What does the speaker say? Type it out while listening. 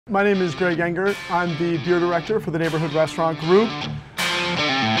My name is Greg Engert. I'm the beer director for the neighborhood restaurant group.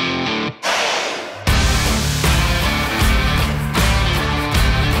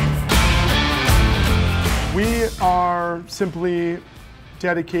 We are simply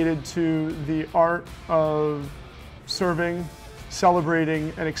dedicated to the art of serving,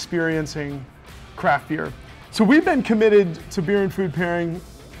 celebrating, and experiencing craft beer. So we've been committed to beer and food pairing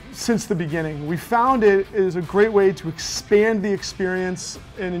since the beginning. We found it is a great way to expand the experience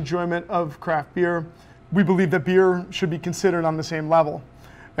and enjoyment of craft beer. We believe that beer should be considered on the same level.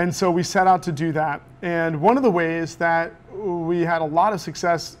 And so we set out to do that. And one of the ways that we had a lot of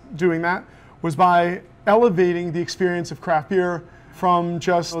success doing that was by elevating the experience of craft beer from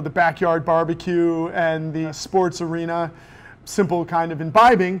just the backyard barbecue and the sports arena, simple kind of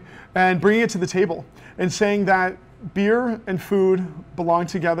imbibing, and bringing it to the table and saying that beer and food belong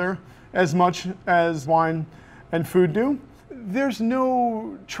together as much as wine and food do. There's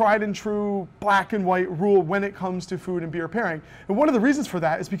no tried and true black and white rule when it comes to food and beer pairing. And one of the reasons for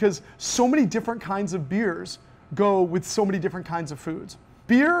that is because so many different kinds of beers go with so many different kinds of foods.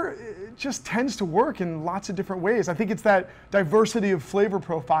 Beer just tends to work in lots of different ways. I think it's that diversity of flavor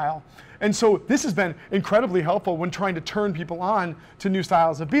profile. And so this has been incredibly helpful when trying to turn people on to new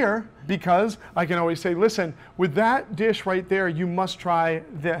styles of beer, because I can always say, listen, with that dish right there, you must try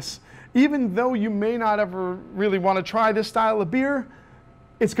this. Even though you may not ever really want to try this style of beer,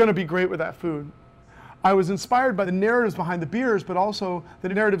 it's going to be great with that food. I was inspired by the narratives behind the beers, but also the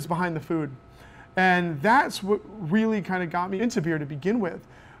narratives behind the food. And that's what really kind of got me into beer to begin with,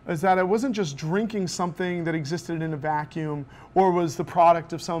 is that I wasn't just drinking something that existed in a vacuum or was the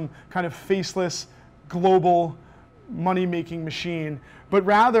product of some kind of faceless global money-making machine, but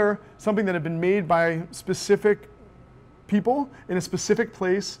rather something that had been made by specific people in a specific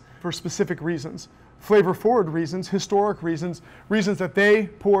place for specific reasons. Flavor-forward reasons, historic reasons, reasons that they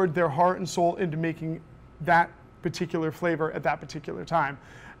poured their heart and soul into making that particular flavor at that particular time.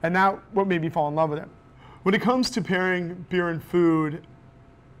 And that's what made me fall in love with it. When it comes to pairing beer and food,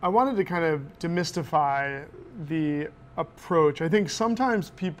 I wanted to kind of demystify the approach. I think sometimes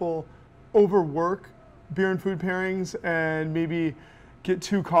people overwork beer and food pairings and maybe get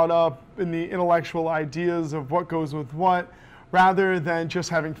too caught up in the intellectual ideas of what goes with what, rather than just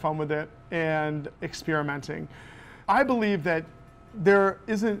having fun with it and experimenting. I believe that there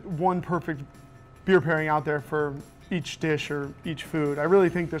isn't one perfect beer pairing out there for each dish or each food. I really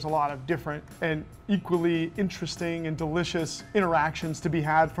think there's a lot of different and equally interesting and delicious interactions to be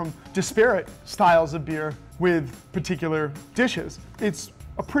had from disparate styles of beer with particular dishes. It's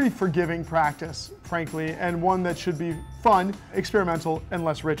a pretty forgiving practice, frankly, and one that should be fun, experimental, and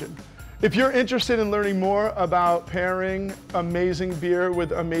less rigid. If you're interested in learning more about pairing amazing beer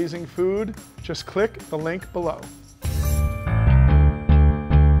with amazing food, just click the link below.